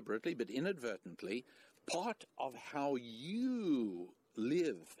 not deliberately, but inadvertently, part of how you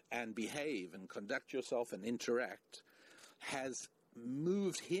live and behave and conduct yourself and interact has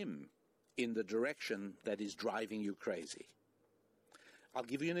moved him in the direction that is driving you crazy? I'll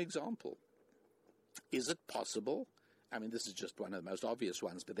give you an example. Is it possible, I mean, this is just one of the most obvious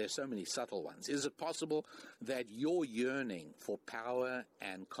ones, but there's so many subtle ones. Is it possible that your yearning for power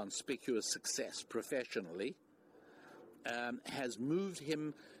and conspicuous success professionally has moved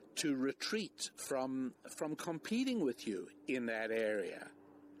him to retreat from competing with you in that area?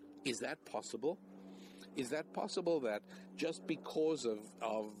 Is that possible? Is that possible that just because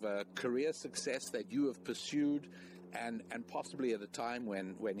of career success that you have pursued, and possibly at a time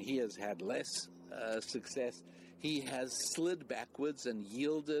when he has had less success, he has slid backwards and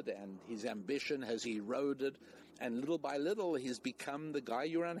yielded, and his ambition has eroded, and little by little he's become the guy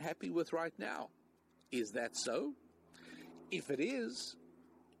you're unhappy with right now? Is that so? If it is,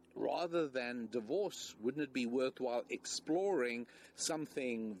 rather than divorce, wouldn't it be worthwhile exploring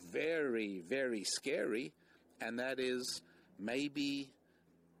something very, very scary, and that is maybe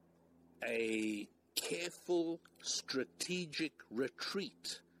a careful, strategic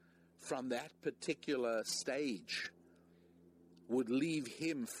retreat from that particular stage would leave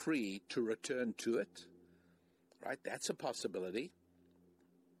him free to return to it, right? That's a possibility,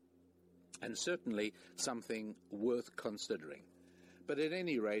 and certainly something worth considering. But at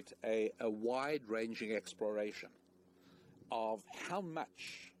any rate, a wide-ranging exploration of how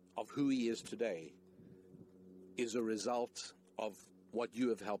much of who he is today is a result of what you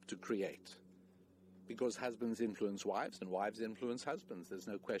have helped to create. Because husbands influence wives and wives influence husbands. There's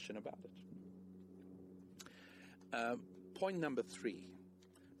no question about it. Point number three.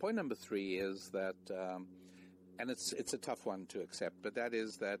 Point number three is that, and it's a tough one to accept, but that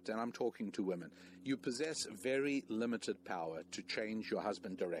is that, and I'm talking to women, you possess very limited power to change your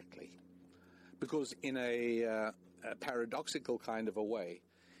husband directly. Because in a paradoxical kind of a way,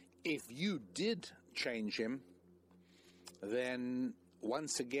 if you did change him, then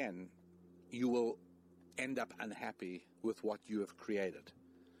once again, you will end up unhappy with what you have created.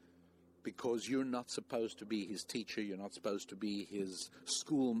 Because you're not supposed to be his teacher, you're not supposed to be his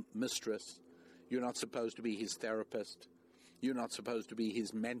school mistress, you're not supposed to be his therapist, you're not supposed to be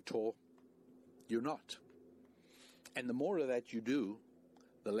his mentor. You're not. And the more of that you do,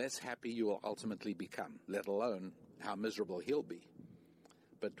 the less happy you will ultimately become, let alone how miserable he'll be.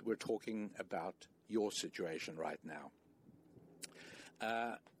 But we're talking about your situation right now.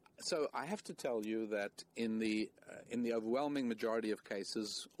 So I have to tell you that in the overwhelming majority of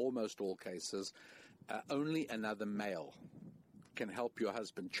cases, almost all cases, only another male can help your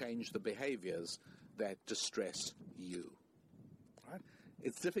husband change the behaviors that distress you. Right?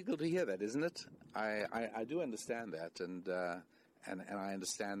 It's difficult to hear that, isn't it? I do understand that, and I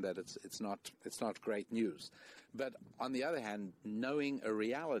understand that it's not great news. But on the other hand, knowing a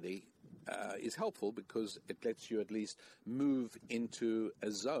reality is helpful because it lets you at least move into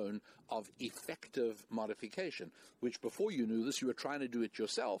a zone of effective modification, which before you knew this, you were trying to do it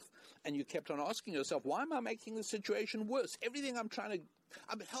yourself, and you kept on asking yourself, why am I making the situation worse? Everything I'm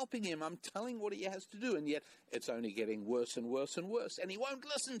helping him, I'm telling what he has to do, and yet it's only getting worse and worse and worse, and he won't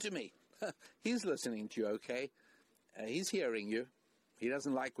listen to me. He's listening to you, okay? He's hearing you. He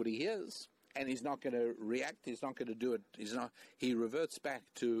doesn't like what he hears, and he's not going to react. He's not going to do it. He reverts back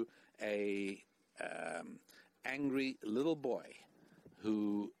to a angry little boy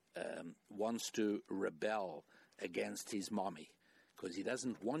who wants to rebel against his mommy because he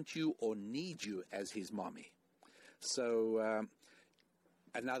doesn't want you or need you as his mommy. So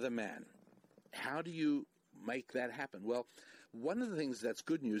another man, how do you make that happen? Well, one of the things that's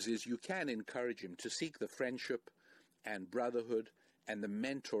good news is you can encourage him to seek the friendship and brotherhood and the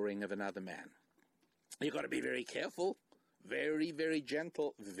mentoring of another man. You've got to be very careful. Very, very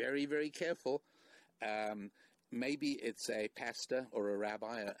gentle, very, very careful. Maybe it's a pastor or a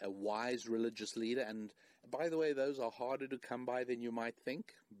rabbi, a wise religious leader. And by the way, those are harder to come by than you might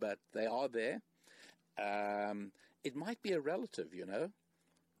think, but they are there. It might be a relative,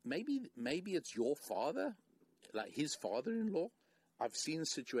 Maybe it's your father, like his father-in-law. I've seen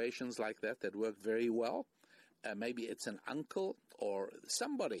situations like that work very well. Maybe it's an uncle or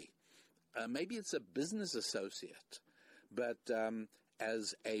somebody. Maybe it's a business associate. But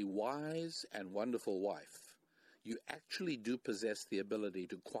as a wise and wonderful wife, you actually do possess the ability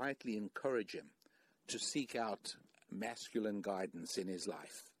to quietly encourage him to seek out masculine guidance in his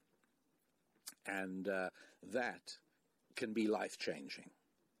life. And that can be life-changing.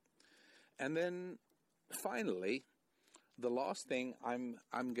 And then finally, the last thing, I'm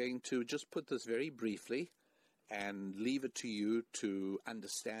going to just put this very briefly and leave it to you to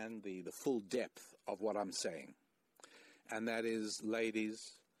understand the full depth of what I'm saying. And that is,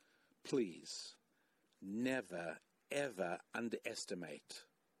 ladies, please never, ever underestimate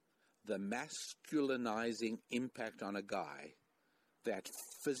the masculinizing impact on a guy that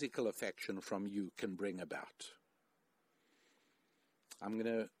physical affection from you can bring about. I'm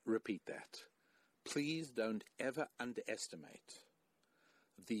going to repeat that. Please don't ever underestimate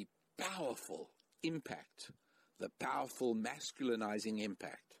the powerful impact, the powerful masculinizing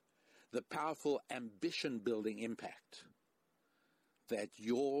impact, the powerful ambition-building impact that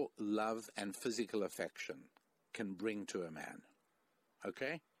your love and physical affection can bring to a man.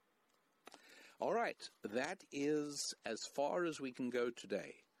 Okay? All right. That is as far as we can go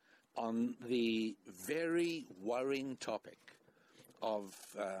today on the very worrying topic of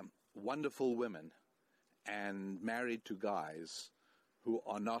wonderful women and married to guys who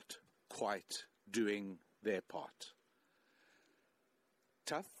are not quite doing their part.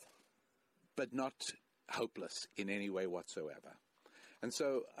 Tough, but not hopeless in any way whatsoever. And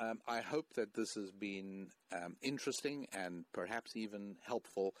so I hope that this has been interesting and perhaps even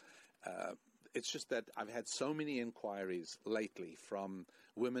helpful. It's just that I've had so many inquiries lately from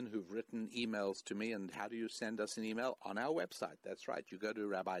women who've written emails to me. And how do you send us an email? On our website. That's right. You go to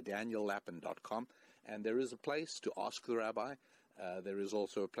RabbiDanielLapin.com, and there is a place to ask the rabbi. There is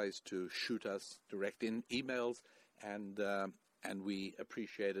also a place to shoot us direct emails. And and we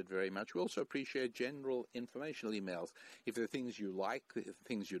appreciate it very much. We also appreciate general informational emails. If there are things you like,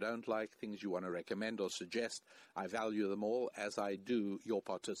 things you don't like, things you want to recommend or suggest, I value them all, as I do your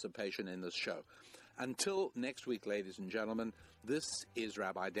participation in this show. Until next week, ladies and gentlemen, this is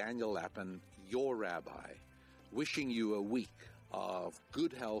Rabbi Daniel Lapin, your rabbi, wishing you a week of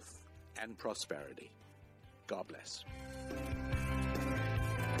good health and prosperity. God bless.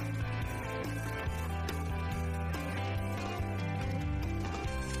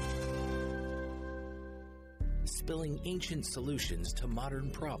 Spilling ancient solutions to modern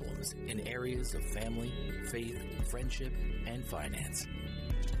problems in areas of family, faith, friendship, and finance.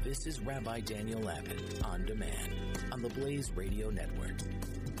 This is Rabbi Daniel Lapin, On Demand, on the Blaze Radio Network.